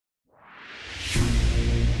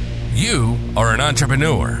you are an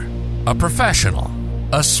entrepreneur, a professional,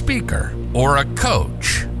 a speaker, or a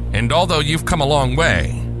coach, and although you've come a long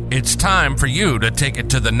way, it's time for you to take it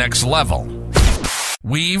to the next level.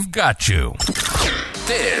 We've got you.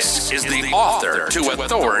 This is the Author to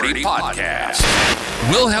Authority podcast.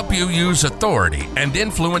 We'll help you use authority and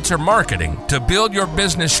influencer marketing to build your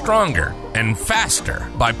business stronger and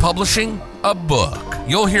faster by publishing a book.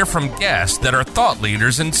 You'll hear from guests that are thought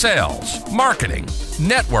leaders in sales, marketing,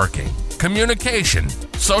 networking, communication,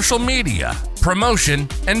 social media, promotion,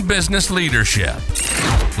 and business leadership.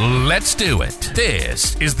 Let's do it.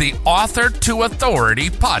 This is the Author to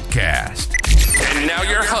Authority podcast. And now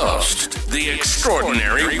your host, the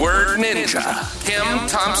extraordinary word ninja, Kim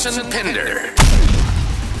Thompson-Pinder.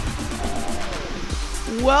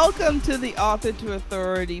 Welcome to the Author to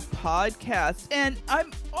Authority podcast, and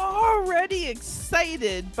I'm already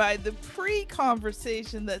excited by the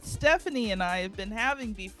pre-conversation that Stephanie and I have been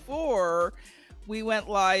having before we went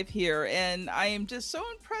live here, and I am just so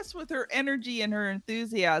impressed with her energy and her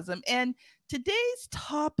enthusiasm. And today's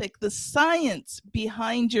topic, the science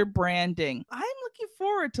behind your branding. I'm looking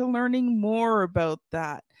forward to learning more about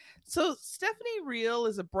that. So Stephanie Riel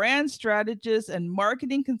is a brand strategist and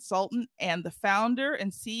marketing consultant and the founder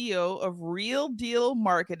and CEO of RielDeal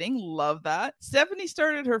Marketing. Love that. Stephanie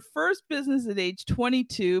started her first business at age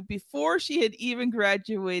 22 before she had even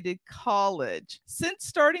graduated college. Since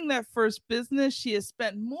starting that first business, she has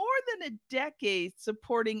spent more than a decade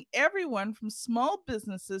supporting everyone from small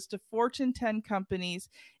businesses to Fortune 10 companies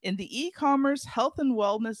in the e-commerce, health and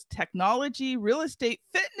wellness, technology, real estate,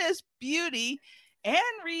 fitness, beauty, and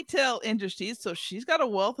retail industries. So she's got a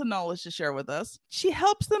wealth of knowledge to share with us. She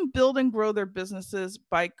helps them build and grow their businesses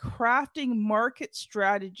by crafting market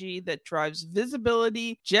strategy that drives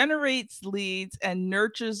visibility, generates leads, and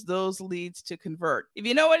nurtures those leads to convert. If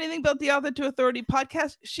you know anything about the Author to Authority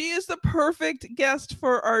podcast, she is the perfect guest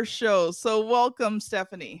for our show. So welcome,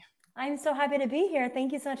 Stephanie. I'm so happy to be here.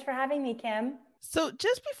 Thank you so much for having me, Kim. So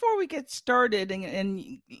just before we get started,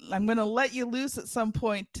 and I'm going to let you loose at some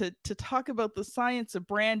point to talk about the science of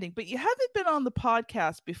branding, but you haven't been on the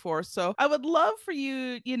podcast before. So I would love for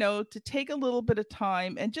you, to take a little bit of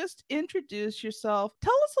time and just introduce yourself.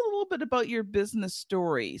 Tell us a little bit about your business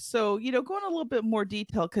story. So, go in a little bit more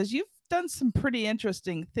detail because you've done some pretty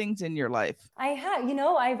interesting things in your life. I have,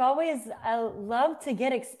 I've always loved to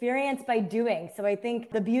get experience by doing. So I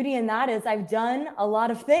think the beauty in that is I've done a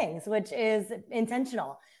lot of things, which is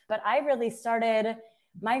intentional. But I really started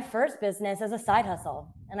my first business as a side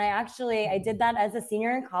hustle. And I did that as a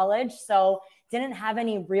senior in college. So didn't have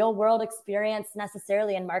any real world experience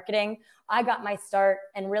necessarily in marketing. I got my start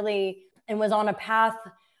and was on a path.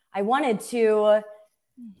 I wanted to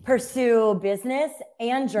pursue business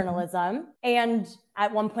and journalism, and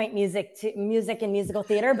at one point music and musical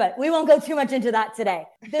theater, but we won't go too much into that today.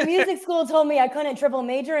 The music school told me I couldn't triple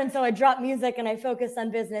major, and so I dropped music and I focused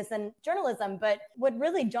on business and journalism. But what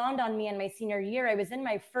really dawned on me in my senior year, I was in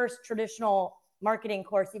my first traditional marketing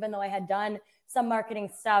course, even though I had done some marketing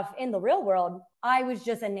stuff in the real world. I was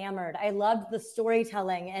just enamored. I loved the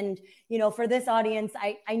storytelling. And, for this audience,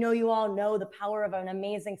 I know you all know the power of an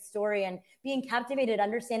amazing story and being captivated,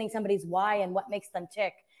 understanding somebody's why and what makes them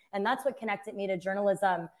tick. And that's what connected me to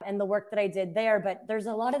journalism and the work that I did there. But there's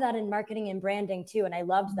a lot of that in marketing and branding too. And I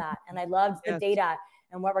loved that. And I loved the data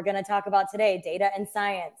and what we're going to talk about today, data and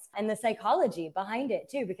science and the psychology behind it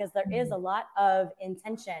too, because there is a lot of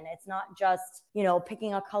intention. It's not just,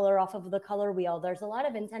 picking a color off of the color wheel. There's a lot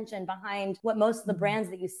of intention behind what most of the brands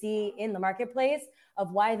that you see in the marketplace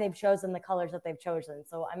of why they've chosen the colors that they've chosen.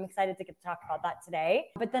 So I'm excited to get to talk about that today.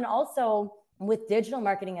 But then also with digital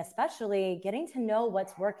marketing, especially getting to know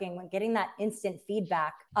what's working, getting that instant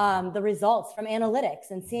feedback, the results from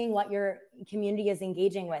analytics and seeing what your community is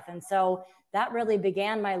engaging with. And so that really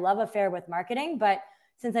began my love affair with marketing. But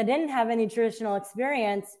since I didn't have any traditional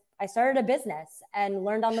experience, I started a business and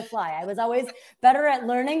learned on the fly. I was always better at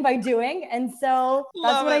learning by doing. And so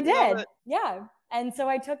that's what I did. Yeah. And so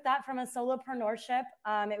I took that from a solopreneurship.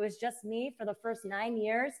 It was just me for the first 9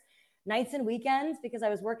 years, nights and weekends, because I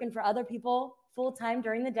was working for other people full-time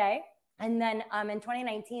during the day. And then in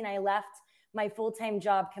 2019, I left my full-time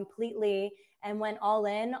job completely and went all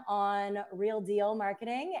in on RielDeal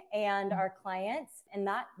Marketing and our clients. And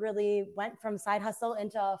that really went from side hustle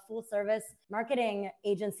into a full service marketing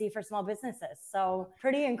agency for small businesses. So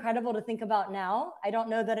pretty incredible to think about now. I don't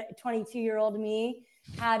know that a 22-year-old me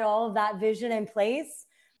had all of that vision in place,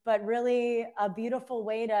 but really a beautiful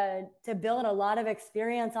way to build a lot of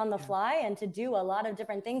experience on the fly and to do a lot of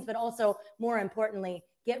different things, but also more importantly,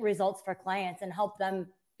 get results for clients and help them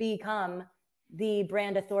become the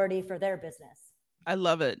brand authority for their business. I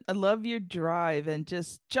love it. I love your drive and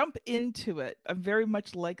just jump into it. I'm very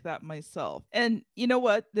much like that myself. And you know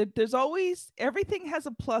what? There's always everything has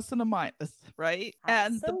a plus and a minus, right?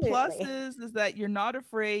 And the plus Absolutely. is that you're not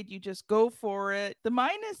afraid, you just go for it. The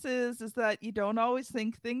minus is that you don't always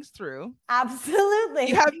think things through. You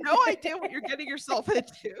Absolutely. have no idea what you're getting yourself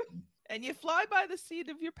into. And you fly by the seat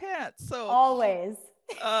of your pants. So Always.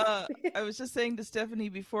 uh I was just saying to Stephanie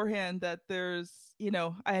beforehand that there's,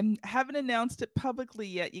 I haven't announced it publicly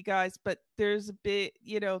yet, you guys, but there's a bit,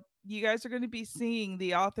 you guys are going to be seeing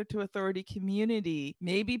the Author to Authority community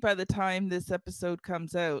maybe by the time this episode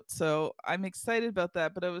comes out. So I'm excited about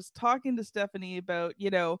that. But I was talking to Stephanie about,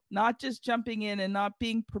 not just jumping in and not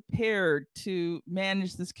being prepared to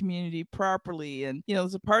manage this community properly. And,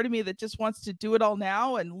 there's a part of me that just wants to do it all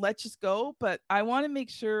now and let's just go. But I want to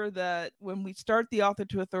make sure that when we start the Author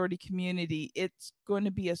to Authority community, it's going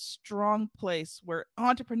to be a strong place where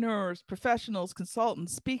entrepreneurs, professionals,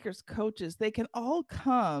 consultants, speakers, coaches, they can all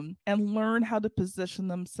come and learn how to position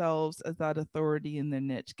themselves as that authority in their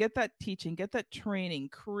niche. Get that teaching, get that training,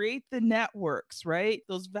 create the networks, right?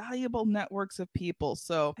 Those valuable networks of people.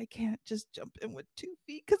 So I can't just jump in with 2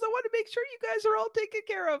 feet because I want to make sure you guys are all taken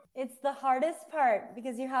care of. It's the hardest part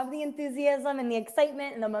because you have the enthusiasm and the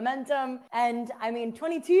excitement and the momentum. And I mean,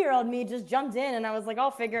 22-year-old me just jumped in and I was like,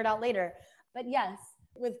 I'll figure it out later. But yes,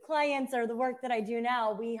 with clients or the work that I do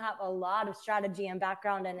now, we have a lot of strategy and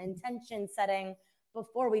background and intention setting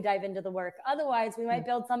before we dive into the work. Otherwise, we might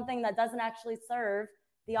build something that doesn't actually serve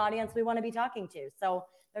the audience we want to be talking to. So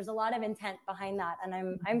there's a lot of intent behind that.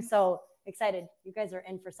 And I'm so excited. You guys are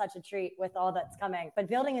in for such a treat with all that's coming. But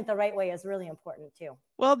building it the right way is really important too.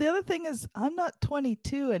 Well, the other thing is I'm not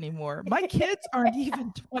 22 anymore. My kids aren't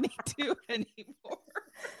even 22 anymore.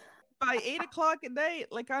 By 8:00 at night,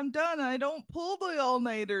 like I'm done. I don't pull the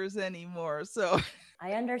all-nighters anymore. So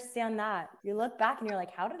I understand that. You look back and you're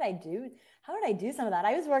like, how did I do some of that?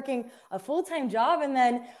 I was working a full-time job and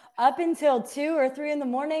then up until 2 or 3 in the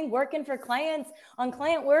morning, working for clients on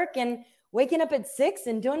client work and waking up at 6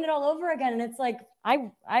 and doing it all over again. And it's like, I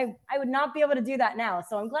would not be able to do that now.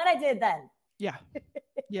 So I'm glad I did then. Yeah.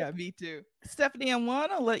 Yeah, me too. Stephanie, I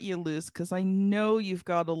want to let you loose because I know you've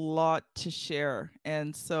got a lot to share.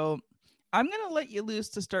 And so I'm going to let you loose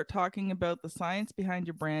to start talking about the science behind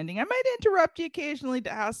your branding. I might interrupt you occasionally to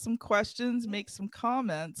ask some questions, make some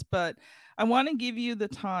comments, but I want to give you the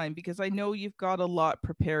time because I know you've got a lot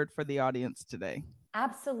prepared for the audience today.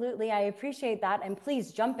 Absolutely. I appreciate that. And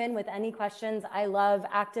please jump in with any questions. I love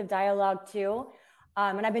active dialogue too.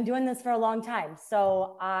 And I've been doing this for a long time.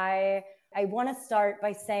 So I want to start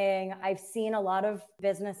by saying I've seen a lot of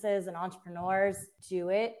businesses and entrepreneurs do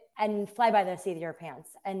it and fly by the seat of your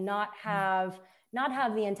pants and not have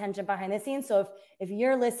the intention behind the scenes. So if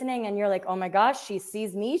you're listening and you're like, oh my gosh, she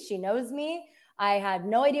sees me, she knows me, I had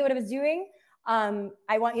no idea what I was doing.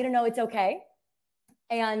 I want you to know it's okay.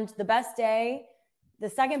 And the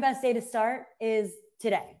second best day to start is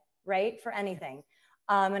today, right? For anything.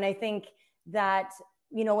 And I think that,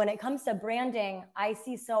 when it comes to branding, I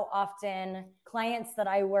see so often clients that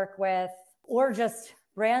I work with or just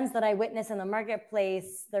brands that I witness in the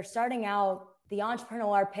marketplace, they're starting out, the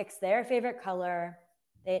entrepreneur picks their favorite color.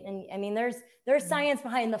 There's science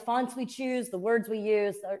behind the fonts we choose, the words we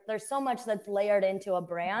use. There's so much that's layered into a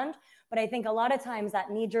brand. But I think a lot of times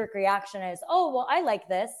that knee-jerk reaction is, oh, well, I like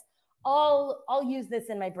this. I'll use this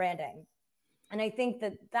in my branding. And I think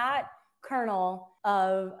that kernel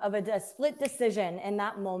of a split decision in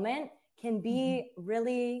that moment can be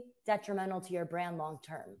really detrimental to your brand long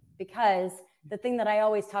term. Because the thing that I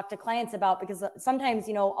always talk to clients about, because sometimes,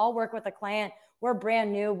 I'll work with a client, we're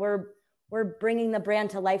brand new, we're bringing the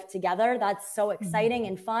brand to life together. That's so exciting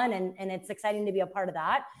and fun. And it's exciting to be a part of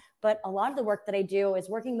that. But a lot of the work that I do is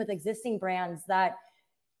working with existing brands that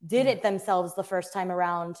did it themselves the first time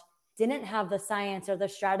around, didn't have the science or the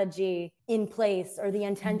strategy in place or the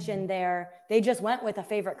intention there. They just went with a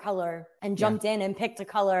favorite color and jumped in and picked a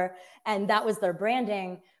color, and that was their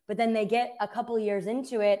branding. But then they get a couple years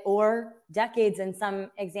into it, or decades in some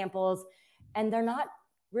examples, and they're not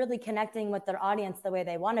really connecting with their audience the way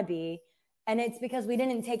they want to be. And it's because we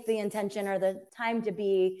didn't take the intention or the time to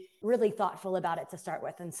be really thoughtful about it to start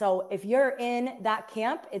with. And so if you're in that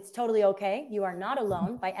camp, it's totally okay. You are not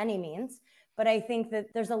alone by any means. But I think that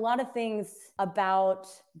there's a lot of things about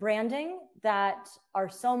branding that are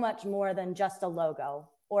so much more than just a logo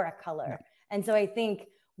or a color. Yeah. And so I think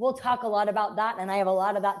we'll talk a lot about that. And I have a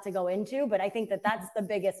lot of that to go into, but I think that that's the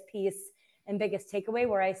biggest piece and biggest takeaway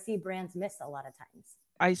where I see brands miss a lot of times.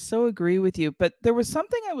 I so agree with you, but there was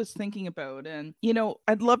something I was thinking about, and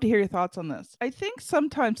I'd love to hear your thoughts on this. I think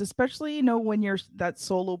sometimes, especially when you're that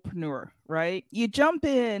solopreneur, right? You jump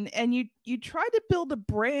in and you try to build a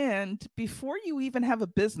brand before you even have a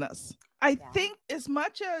business. I think as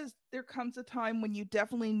much as there comes a time when you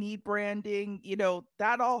definitely need branding,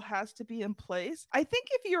 that all has to be in place. I think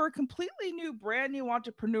if you're a completely new brand new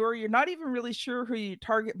entrepreneur, you're not even really sure who your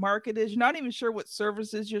target market is. You're not even sure what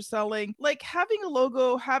services you're selling. Like having a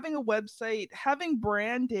logo, having a website, having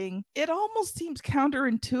branding, it almost seems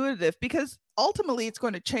counterintuitive because ultimately it's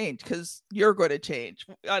going to change because you're going to change.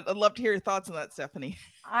 I'd love to hear your thoughts on that, Stephanie.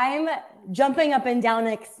 I'm jumping up and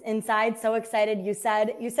down inside. So excited. You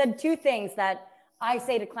said two things that I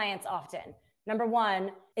say to clients often. Number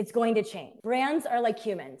one, it's going to change. Brands are like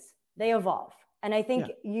humans. They evolve. And I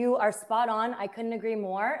think you are spot on. I couldn't agree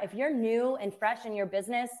more. If you're new and fresh in your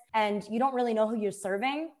business and you don't really know who you're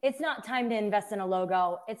serving, it's not time to invest in a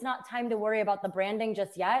logo. It's not time to worry about the branding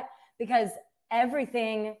just yet, because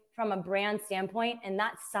everything from a brand standpoint and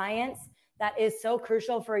that science that is so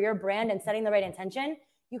crucial for your brand and setting the right intention,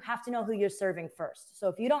 you have to know who you're serving first. So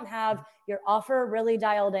if you don't have your offer really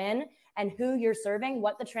dialed in and who you're serving,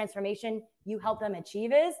 what the transformation you help them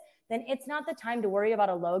achieve is, then it's not the time to worry about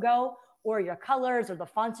a logo or your colors or the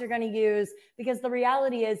fonts you're going to use, because the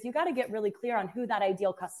reality is you got to get really clear on who that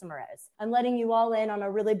ideal customer is. I'm letting you all in on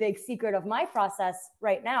a really big secret of my process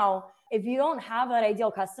right now. If you don't have that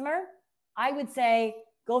ideal customer, I would say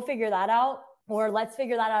go figure that out, or let's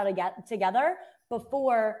figure that out together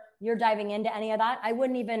before you're diving into any of that. I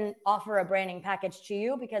wouldn't even offer a branding package to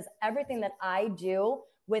you, because everything that I do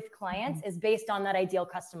with clients is based on that ideal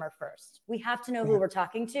customer first. We have to know who we're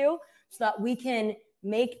talking to so that we can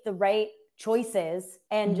make the right choices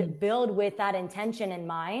and build with that intention in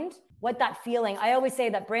mind. What that feeling, I always say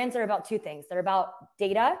that brands are about two things. They're about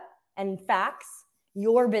data and facts,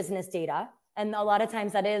 your business data. And a lot of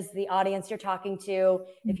times that is the audience you're talking to.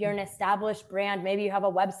 If you're an established brand, maybe you have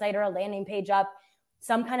a website or a landing page up,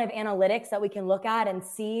 some kind of analytics that we can look at and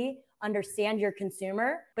see, understand your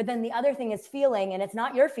consumer. But then the other thing is feeling, and it's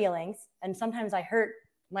not your feelings. And sometimes I hurt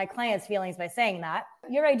my clients' feelings by saying that.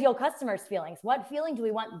 Your ideal customer's feelings. What feeling do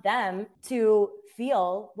we want them to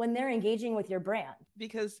feel when they're engaging with your brand?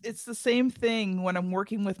 Because it's the same thing when I'm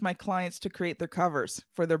working with my clients to create their covers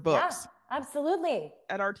for their books. Yeah, absolutely.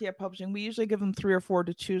 At RTF Publishing, we usually give them 3 or 4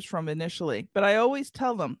 to choose from initially. But I always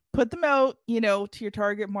tell them, put them out, to your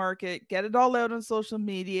target market, get it all out on social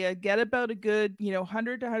media, get about a good,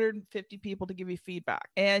 100 to 150 people to give you feedback.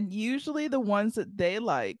 And usually the ones that they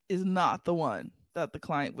like is not the one that the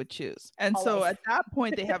client would choose. And so at that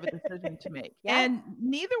point, they have a decision to make. And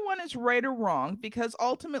neither one is right or wrong, because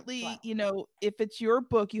ultimately, if it's your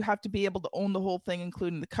book, you have to be able to own the whole thing,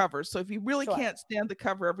 including the cover. So if you really can't stand the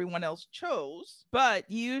cover everyone else chose, but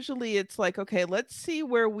usually it's like, okay, let's see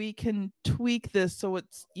where we can tweak this so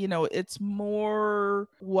it's, it's more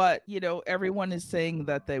what, everyone is saying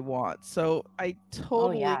that they want. So I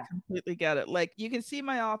totally completely get it. Like you can see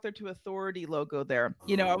my author to authority logo there.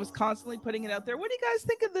 I was constantly putting it out there. What do you guys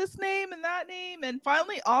think of this name and that name? And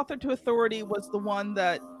finally, author to authority was the one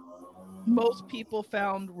that most people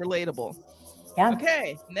found relatable. Yeah.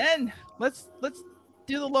 Okay. And then let's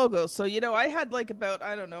do the logo. So, I had like about,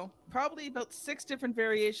 I don't know, probably about 6 different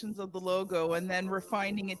variations of the logo and then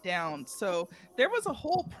refining it down. So there was a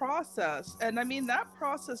whole process. And I mean, that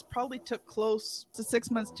process probably took close to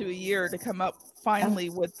 6 months to a year to come up finally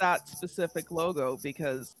with that specific logo,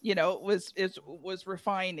 because, it was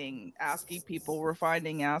refining, asking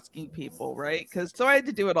people, right? So I had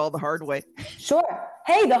to do it all the hard way. Sure.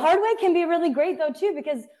 Hey, the hard way can be really great though, too,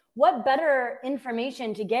 because what better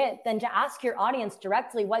information to get than to ask your audience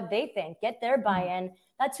directly what they think, get their buy-in.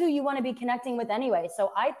 That's who you want to be connecting with anyway.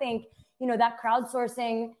 So I think, that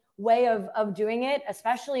crowdsourcing way of doing it,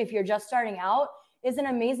 especially if you're just starting out, is an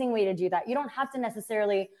amazing way to do that. You don't have to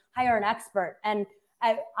necessarily hire an expert. And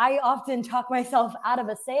I often talk myself out of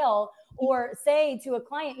a sale or say to a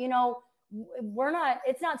client,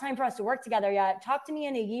 it's not time for us to work together yet. Talk to me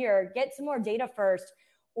in a year, get some more data first,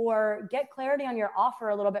 or get clarity on your offer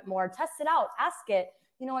a little bit more, test it out, ask it.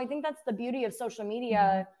 I think that's the beauty of social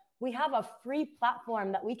media. We have a free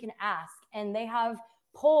platform that we can ask, and they have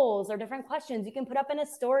polls or different questions you can put up in a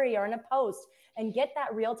story or in a post and get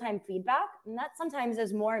that real-time feedback. And that sometimes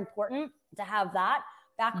is more important to have that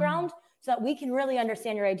background so that we can really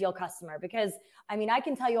understand your ideal customer. Because I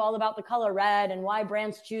can tell you all about the color red and why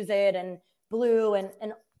brands choose it, and blue, and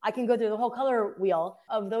I can go through the whole color wheel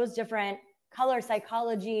of those different color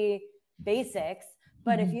psychology basics.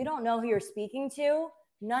 But if you don't know who you're speaking to,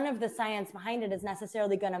 none of the science behind it is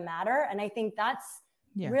necessarily going to matter. And I think that's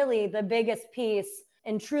Yeah. really the biggest piece.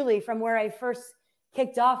 And truly, from where I first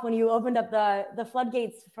kicked off, when you opened up the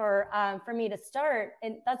floodgates for me to start,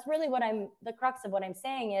 and that's really the crux of what I'm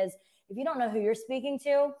saying is, if you don't know who you're speaking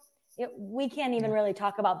to, we can't even really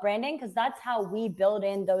talk about branding, because that's how we build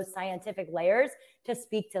in those scientific layers to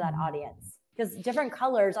speak to that audience. Because different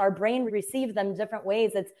colors, our brain receives them different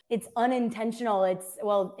ways. It's unintentional.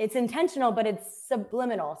 It's intentional, but it's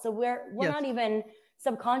subliminal. So we're not even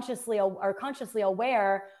subconsciously or consciously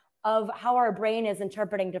aware of how our brain is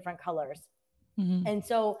interpreting different colors. And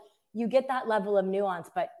so you get that level of nuance,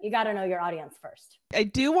 but you got to know your audience first. I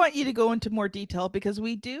do want you to go into more detail, because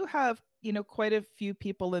we do have, quite a few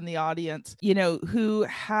people in the audience, who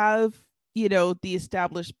have, the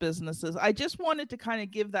established businesses. I just wanted to kind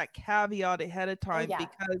of give that caveat ahead of time,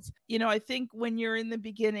 because, I think when you're in the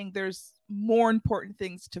beginning, there's more important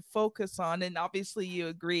things to focus on. And obviously you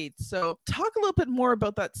agreed. So talk a little bit more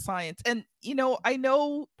about that science. And, I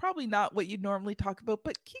know probably not what you normally talk about,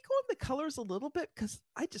 but can you go into the colors a little bit? Because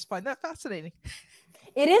I just find that fascinating.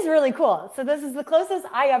 It is really cool. So this is the closest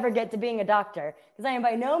I ever get to being a doctor, because I am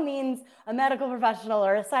by no means a medical professional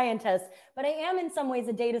or a scientist, but I am in some ways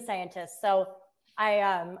a data scientist. So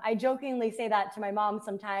I jokingly say that to my mom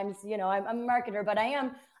sometimes. I'm a marketer, but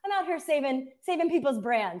I'm out here saving people's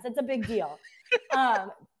brands. It's a big deal.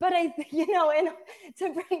 But and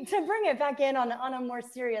to bring it back in on a more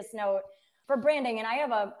serious note for branding, and I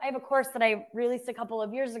have a course that I released a couple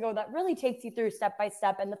of years ago that really takes you through step by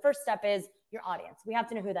step. And the first step is your audience. We have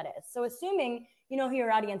to know who that is. So assuming you know who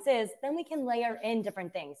your audience is, then we can layer in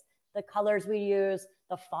different things. The colors we use,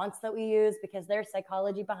 the fonts that we use, because there's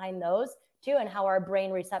psychology behind those too, and how our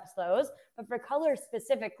brain recepts those. But for colors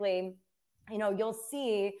specifically, you'll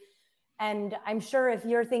see, and I'm sure if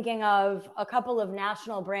you're thinking of a couple of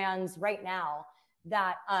national brands right now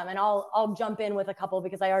that, and I'll jump in with a couple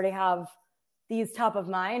because I already have these top of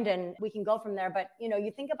mind, and we can go from there. But,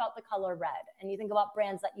 you think about the color red, and you think about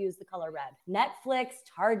brands that use the color red. Netflix,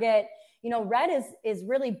 Target, red is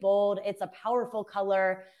really bold. It's a powerful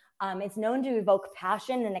color. It's known to evoke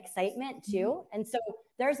passion and excitement too. And so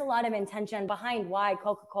there's a lot of intention behind why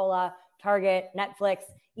Coca-Cola, Target, Netflix,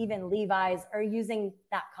 even Levi's are using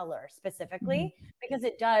that color specifically, because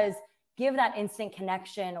it does give that instant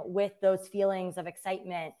connection with those feelings of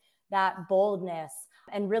excitement, that boldness.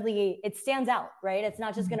 And really, it stands out, right? It's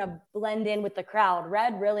not just going to blend in with the crowd.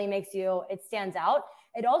 Red really it stands out.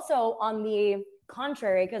 It also, on the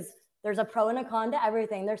contrary, because there's a pro and a con to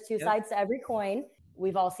everything. There's two sides to every coin.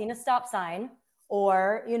 We've all seen a stop sign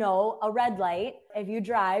or, a red light. If you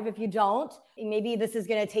drive, if you don't, maybe this is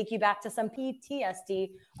going to take you back to some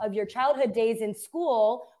PTSD of your childhood days in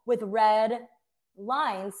school with red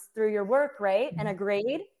lines through your work, right? And a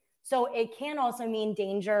grade. So it can also mean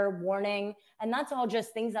danger, warning, and that's all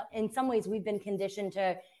just things that in some ways we've been conditioned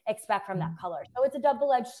to expect from that color. So it's a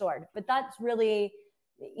double-edged sword, but that's really,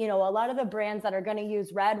 a lot of the brands that are going to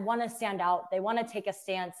use red want to stand out. They want to take a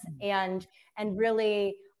stance and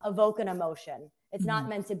really evoke an emotion. It's not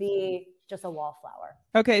meant to be just a wallflower.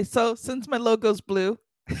 Okay. So since my logo's blue.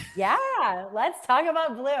 Yeah, let's talk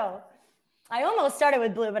about blue. I almost started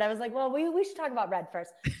with blue, but I was like, well, we should talk about red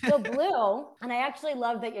first. So blue, and I actually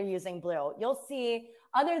love that you're using blue. You'll see,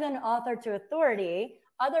 other than Author to Authority,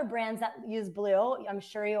 other brands that use blue. I'm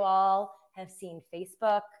sure you all have seen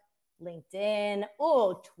Facebook, LinkedIn,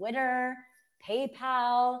 Twitter,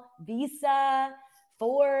 PayPal, Visa,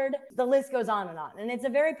 Ford. The list goes on. And it's a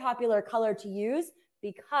very popular color to use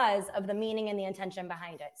because of the meaning and the intention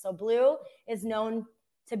behind it. So blue is known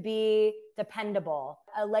to be dependable,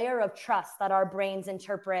 a layer of trust that our brains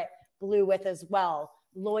interpret blue with as well,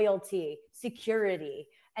 loyalty, security.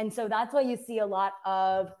 And so that's why you see a lot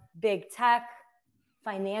of big tech,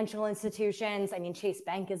 financial institutions. I mean, Chase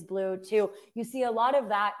Bank is blue too. You see a lot of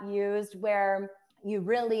that used where you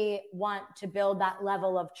really want to build that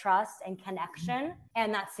level of trust and connection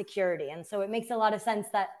and that security. And so it makes a lot of sense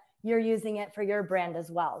that you're using it for your brand as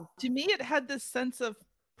well. To me, it had this sense of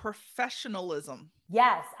professionalism.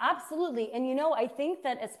 Yes, absolutely. And I think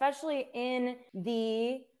that especially in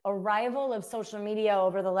the arrival of social media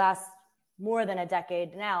over the last more than a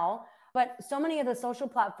decade now, but so many of the social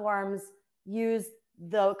platforms use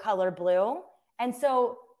the color blue. And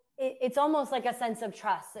so it's almost like a sense of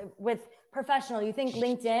trust with professional. You think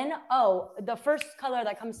LinkedIn, the first color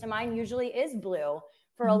that comes to mind usually is blue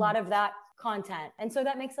for a lot of that content. And so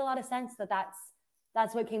that makes a lot of sense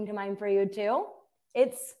that's what came to mind for you too.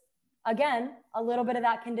 It's, again, a little bit of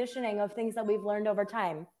that conditioning of things that we've learned over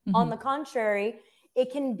time. On the contrary,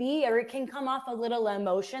 it can be, or it can come off a little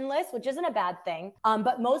emotionless, which isn't a bad thing.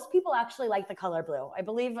 But most people actually like the color blue. I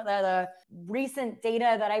believe the recent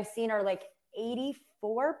data that I've seen are like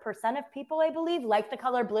 84% of people, I believe, like the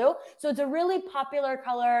color blue. So it's a really popular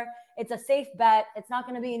color. It's a safe bet. It's not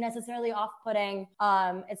going to be necessarily off-putting.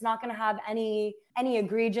 It's not going to have any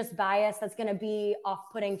egregious bias that's going to be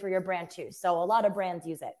off-putting for your brand too. So a lot of brands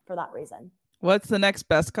use it for that reason. What's the next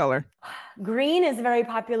best color? Green is very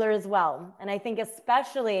popular as well. And I think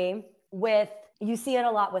especially you see it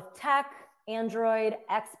a lot with tech, Android,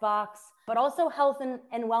 Xbox, but also health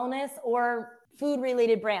and wellness or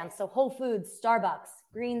food-related brands. So Whole Foods, Starbucks,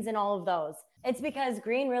 greens in all of those. It's because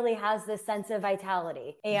green really has this sense of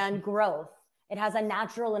vitality and growth. It has a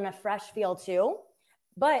natural and a fresh feel too,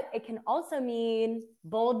 but it can also mean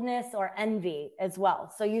boldness or envy as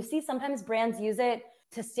well. So you see sometimes brands use it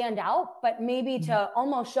to stand out, but maybe to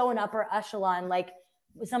almost show an upper echelon, like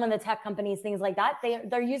with some of the tech companies, things like that.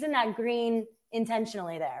 They're using that green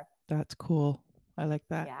intentionally there. That's cool. I like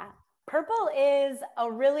that. Yeah. Purple is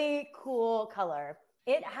a really cool color.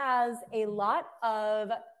 It has a lot of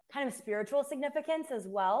kind of spiritual significance as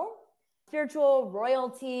well. Spiritual,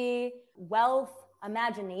 royalty, wealth,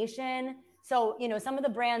 imagination. So, some of the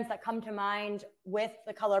brands that come to mind with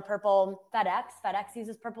the color purple, FedEx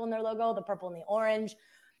uses purple in their logo, the purple and the orange.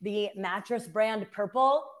 The mattress brand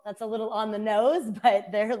Purple, that's a little on the nose,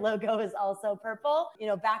 but their logo is also purple.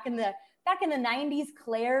 Back in the 90s,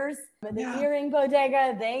 Claire's, the earring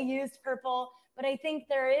bodega, they used purple. But I think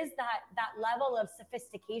there is that level of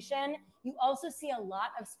sophistication. You also see a lot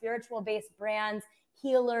of spiritual-based brands,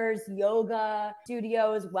 healers, yoga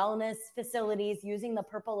studios, wellness facilities using the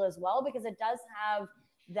purple as well, because it does have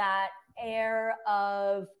that air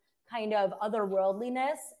of kind of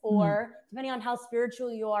otherworldliness, or depending on how spiritual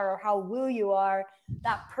you are or how woo you are,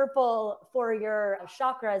 that purple for your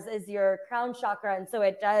chakras is your crown chakra. And so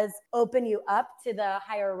it does open you up to the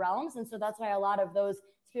higher realms. And so that's why a lot of those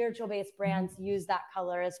spiritual-based brands use that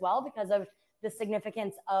color as well, because of the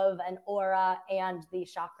significance of an aura and the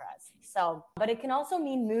chakras. So, but it can also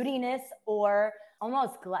mean moodiness or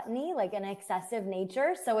almost gluttony, like an excessive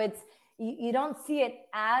nature. So you don't see it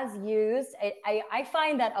as used. I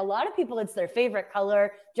find that a lot of people, it's their favorite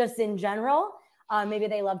color just in general. Maybe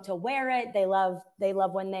they love to wear it. They love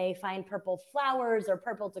when they find purple flowers or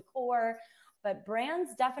purple decor, but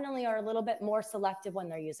brands definitely are a little bit more selective when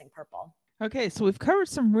they're using purple. Okay, so we've covered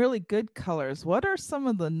some really good colors. What are some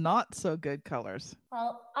of the not so good colors?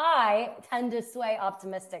 Well, I tend to sway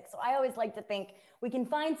optimistic. So I always like to think we can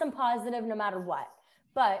find some positive no matter what.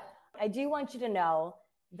 But I do want you to know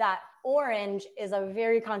that orange is a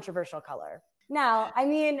very controversial color. Now, I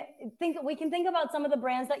mean, we can think about some of the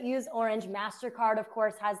brands that use orange. MasterCard, of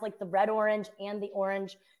course, has like the red orange and the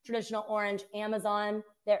orange, traditional orange. Amazon,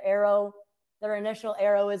 their initial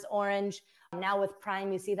arrow is orange. Now with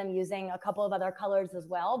Prime, you see them using a couple of other colors as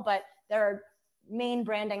well, but their main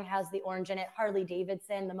branding has the orange in it. Harley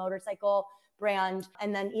Davidson, the motorcycle brand,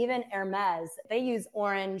 and then even Hermes, they use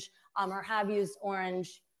orange or have used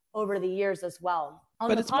orange over the years as well.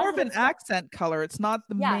 But it's more of an accent color. It's not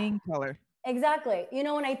the main color. Exactly.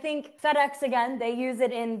 And I think FedEx, again, they use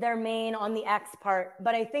it in their main on the X part.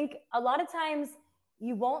 But I think a lot of times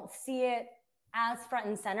you won't see it as front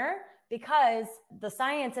and center because the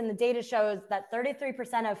science and the data shows that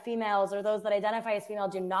 33% of females, or those that identify as female,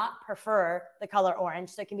 do not prefer the color orange.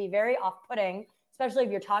 So it can be very off-putting, especially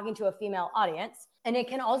if you're talking to a female audience. And it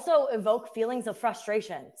can also evoke feelings of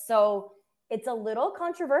frustration. So it's a little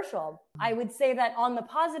controversial. I would say that on the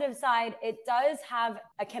positive side, it does have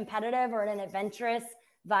a competitive or an adventurous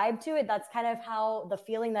vibe to it. That's kind of how the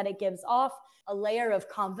feeling that it gives off, a layer of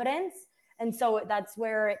confidence. And so that's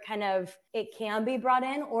where it can be brought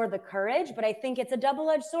in, or the courage. But I think it's a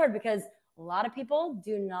double-edged sword because a lot of people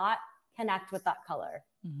do not connect with that color.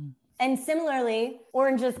 Mm-hmm. And similarly,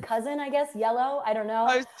 orange's cousin, I guess, yellow, I don't know.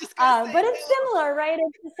 I was just gonna say but it's similar, right?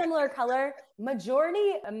 It's a similar color.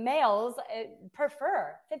 Majority of males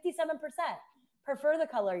prefer, 57% prefer the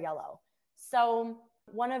color yellow. So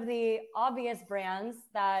one of the obvious brands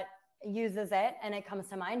that uses it, and it comes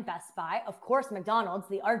to mind, Best Buy, of course, McDonald's,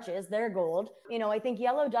 the arches, they're gold. I think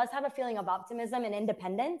yellow does have a feeling of optimism and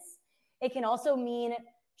independence. It can also mean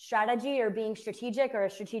strategy or being strategic or a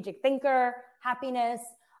strategic thinker, happiness.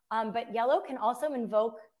 But yellow can also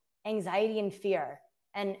invoke anxiety and fear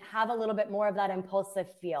and have a little bit more of that impulsive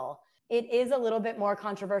feel. It is a little bit more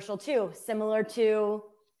controversial too, similar to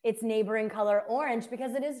its neighboring color orange,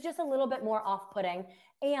 because it is just a little bit more off-putting.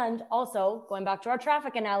 And also, going back to our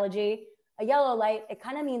traffic analogy, a yellow light, it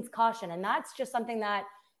kind of means caution. And that's just something that,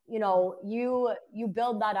 you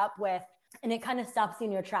build that up with and it kind of stops you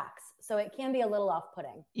in your tracks. So it can be a little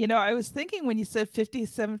off-putting. You know, I was thinking when you said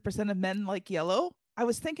 57% of men like yellow, I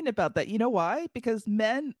was thinking about that. You know why? Because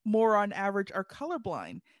men more on average are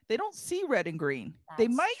colorblind. They don't see red and green. They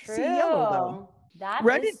That's might true. see yellow though. That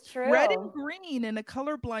Red is and, true. red and green in a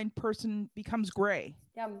colorblind person becomes gray.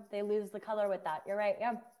 Yeah, they lose the color with that. You're right.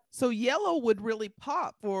 Yeah. So yellow would really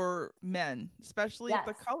pop for men, especially if Yes.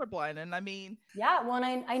 they're colorblind. And I mean, yeah, well,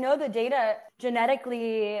 I know the data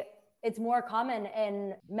genetically, it's more common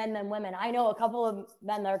in men than women. I know a couple of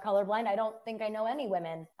men that are colorblind. I don't think I know any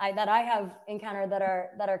women that I have encountered that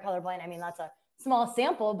are colorblind. I mean, that's a small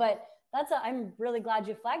sample, but I'm really glad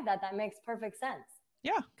you flagged that. That makes perfect sense.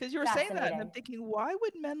 yeah, because you were saying that, and I'm thinking, why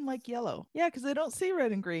would men like yellow? Yeah, because they don't see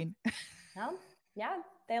red and green. No, yeah,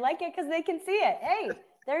 they like it because they can see it. Hey,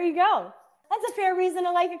 there you go. That's a fair reason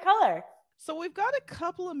to like a color. So we've got a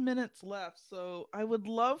couple of minutes left. So I would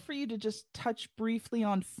love for you to just touch briefly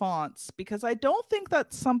on fonts, because I don't think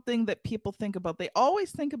that's something that people think about. They always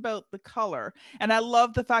think about the color. And I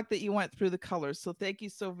love the fact that you went through the colors. So thank you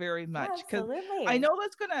so very much. Absolutely. I know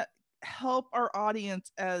that's going to help our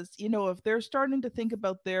audience, as you know, if they're starting to think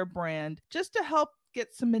about their brand, just to help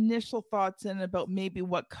get some initial thoughts in about maybe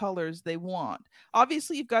what colors they want.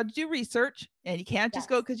 Obviously, you've got to do research, and you can't just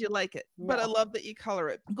go because you like it. No. But I love that you color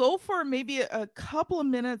it. Go for maybe a couple of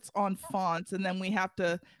minutes on fonts, and then we have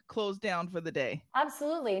to close down for the day.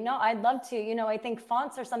 Absolutely. No, I'd love to. You know, I think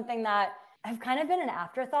fonts are something that have kind of been an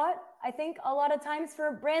afterthought, I think, a lot of times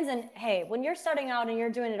for brands. And hey, when you're starting out and you're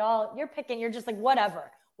doing it all, you're just like,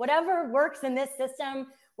 whatever works in this system,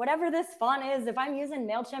 whatever this font is. If I'm using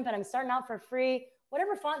MailChimp and I'm starting out for free,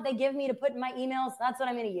 whatever font they give me to put in my emails, that's what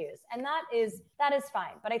I'm going to use. And that is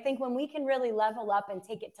fine. But I think when we can really level up and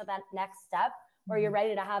take it to that next step where you're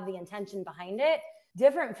ready to have the intention behind it,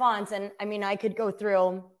 different fonts. And I mean, I could go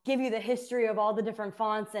through, give you the history of all the different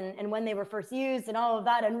fonts and when they were first used and all of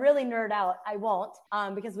that and really nerd out. I won't,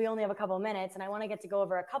 because we only have a couple of minutes and I want to get to go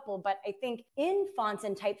over a couple. But I think in fonts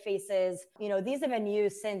and typefaces, you know, these have been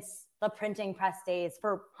used since the printing press days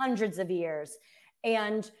for hundreds of years.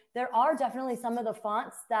 And there are definitely some of the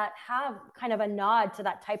fonts that have kind of a nod to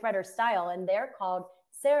that typewriter style, and they're called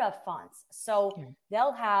serif fonts. So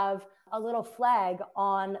they'll have a little flag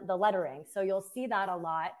on the lettering. So you'll see that a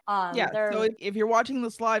lot. So if you're watching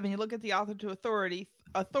this live and you look at the author to authority,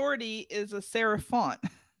 authority is a serif font.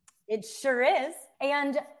 It sure is.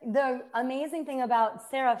 And the amazing thing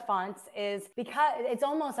about serif fonts is because it's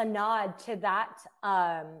almost a nod to that,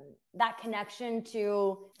 that connection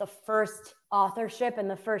to the first authorship and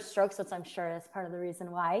the first stroke. So I'm sure that's part of the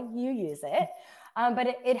reason why you use it. But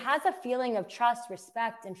it has a feeling of trust,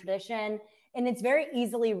 respect, and tradition. And it's very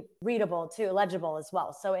easily readable too, legible as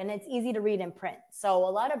well. So, and it's easy to read in print. So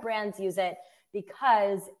a lot of brands use it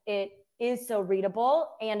because it is so readable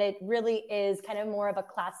and it really is kind of more of a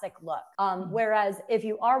classic look. Whereas if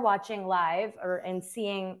you are watching live can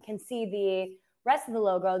see the rest of the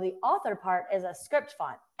logo, the author part is a script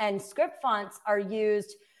font, and script fonts are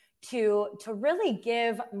used to really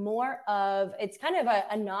give more of, it's kind of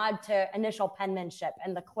a nod to initial penmanship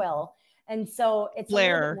and the quill. And so it's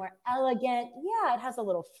flair. A little bit more elegant. Yeah, it has a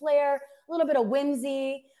little flair, a little bit of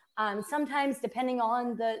whimsy. Sometimes, depending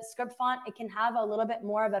on the script font, it can have a little bit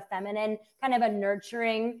more of a feminine, kind of a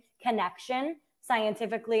nurturing connection,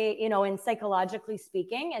 scientifically, and psychologically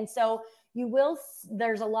speaking. And so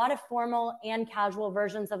there's a lot of formal and casual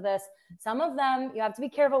versions of this. Some of them, you have to be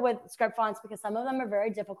careful with script fonts because some of them are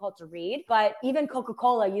very difficult to read, but even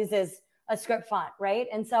Coca-Cola uses a script font, right?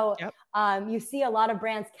 And so you see a lot of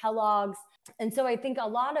brands, Kellogg's. And so I think a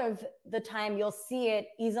lot of the time you'll see it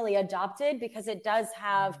easily adopted because it does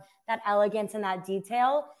have that elegance and that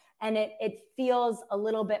detail. And it feels a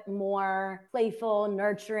little bit more playful,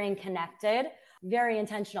 nurturing, connected, very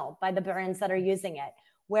intentional by the brands that are using it.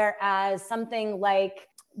 Whereas something like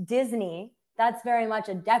Disney, that's very much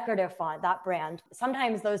a decorative font, that brand.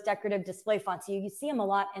 Sometimes those decorative display fonts, you see them a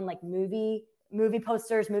lot in like movie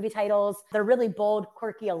posters, movie titles. They're really bold,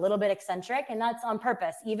 quirky, a little bit eccentric, and that's on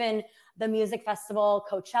purpose. Even the music festival,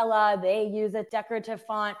 Coachella, they use a decorative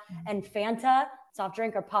font, and Fanta, soft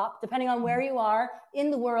drink or pop, depending on where you are in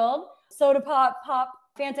the world, soda pop,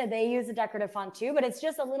 Fanta, they use a decorative font too, but it's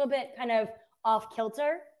just a little bit kind of off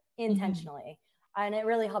kilter intentionally. And it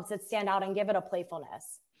really helps it stand out and give it a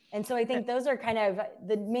playfulness. And so I think those are kind of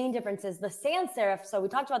the main differences. The sans serif, so we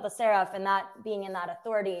talked about the serif and that being in that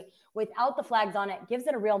authority without the flags on it gives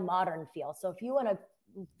it a real modern feel. So if you want to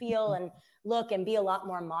feel and look and be a lot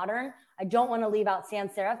more modern, I don't want to leave out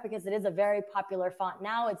sans serif because it is a very popular font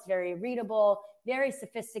now. It's very readable, very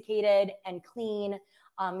sophisticated and clean.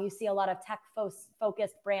 You see a lot of tech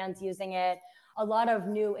focused brands using it. a lot of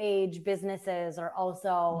new age businesses are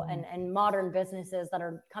also, and modern businesses that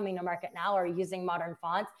are coming to market now are using modern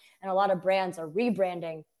fonts. And a lot of brands are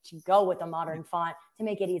rebranding to go with a modern font to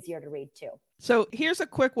make it easier to read too. So here's a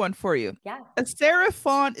quick one for you. Yeah. A serif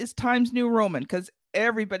font is Times New Roman because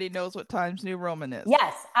everybody knows what Times New Roman is.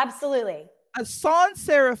 Yes, absolutely. A sans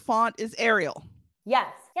serif font is Arial. Yes.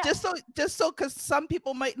 Just so, because some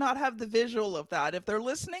people might not have the visual of that. If they're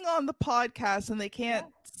listening on the podcast and they can't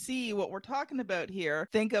see what we're talking about here,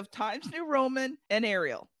 think of Times New Roman and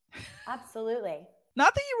Arial. Absolutely.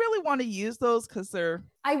 Not that you really want to use those because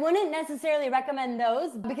I wouldn't necessarily recommend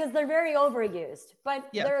those because they're very overused, but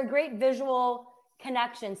they're a great visual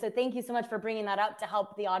connection. So thank you so much for bringing that up to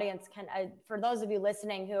help the audience. For those of you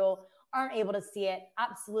listening who aren't able to see it,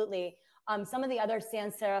 absolutely. Some of the other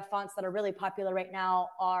sans serif fonts that are really popular right now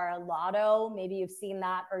are Lotto. Maybe you've seen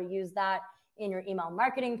that or used that in your email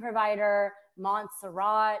marketing provider.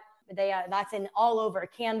 Montserrat. That's in all over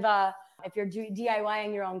Canva. If you're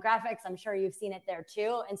DIYing your own graphics, I'm sure you've seen it there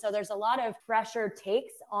too. And so there's a lot of fresher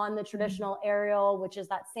takes on the traditional Arial, which is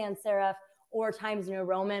that sans serif, or Times New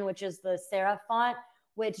Roman, which is the serif font,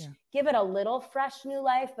 which give it a little fresh new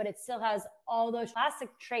life, but it still has all those classic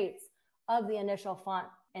traits of the initial font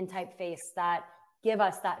and typeface that give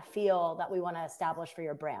us that feel that we want to establish for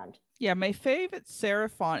your brand. Yeah, my favorite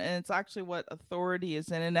serif font, and it's actually what Authority is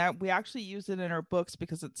in, and we actually use it in our books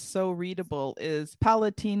because it's so readable, is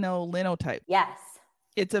Palatino Linotype. Yes.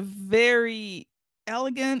 It's a very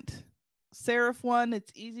elegant serif one.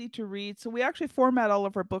 It's easy to read. So we actually format all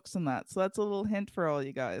of our books in that. So that's a little hint for all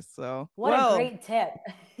you guys. So what a great tip.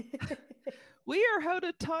 We are out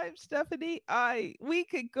of time, Stephanie. We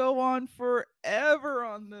could go on forever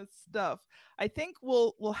on this stuff. I think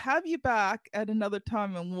we'll have you back at another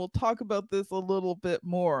time and we'll talk about this a little bit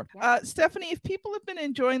more. Yeah. Stephanie, if people have been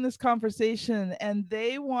enjoying this conversation and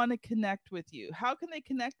they want to connect with you, how can they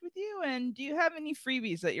connect with you? And do you have any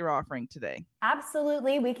freebies that you're offering today?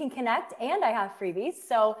 Absolutely. We can connect, and I have freebies.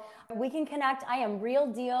 So we can connect. I am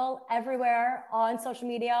RielDeal everywhere on social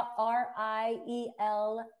media,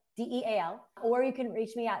 RielDeal. Or you can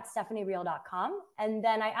reach me at stephanieriel.com. And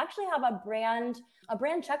then I actually have a brand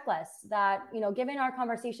checklist that, given our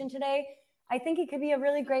conversation today, I think it could be a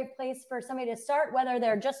really great place for somebody to start, whether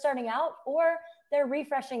they're just starting out or they're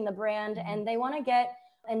refreshing the brand and they want to get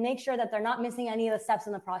and make sure that they're not missing any of the steps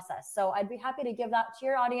in the process. So I'd be happy to give that to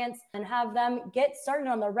your audience and have them get started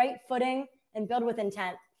on the right footing and build with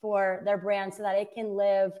intent for their brand so that it can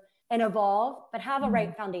live and evolve, but have a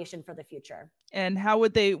right foundation for the future. And where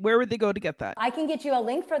would they go to get that? I can get you a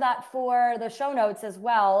link for that for the show notes as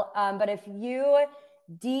well. But if you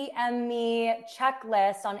DM me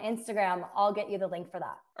checklist on Instagram, I'll get you the link for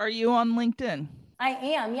that. Are you on LinkedIn? I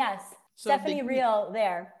am, yes. So Stephanie Riel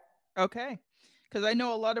there. Okay. Because I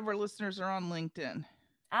know a lot of our listeners are on LinkedIn.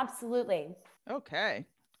 Absolutely. Okay.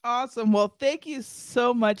 Awesome. Well, thank you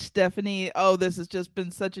so much, Stephanie. Oh, this has just been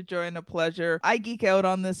such a joy and a pleasure. I geek out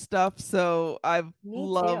on this stuff, so I've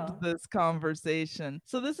loved this conversation.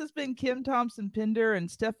 So this has been Kim Thompson-Pinder and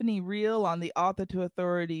Stephanie Riel on the Author to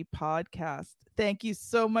Authority podcast. Thank you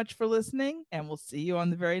so much for listening, and we'll see you on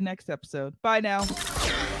the very next episode. Bye now.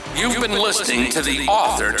 You've been listening to the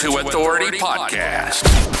Author to Authority podcast.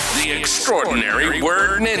 The extraordinary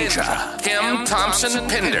word ninja, Kim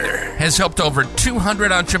Thompson-Pinder, has helped over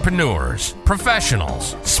 200 entrepreneurs,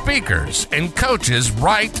 professionals, speakers, and coaches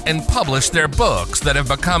write and publish their books that have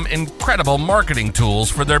become incredible marketing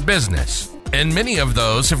tools for their business. And many of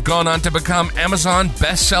those have gone on to become Amazon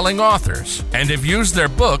best-selling authors and have used their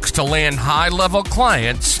books to land high-level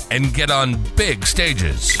clients and get on big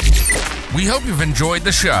stages. We hope you've enjoyed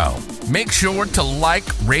the show. Make sure to like,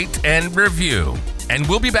 rate, and review. And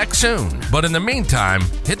we'll be back soon. But in the meantime,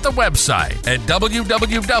 hit the website at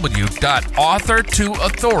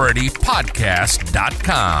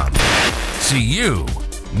www.authortoauthoritypodcast.com. See you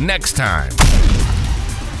next time.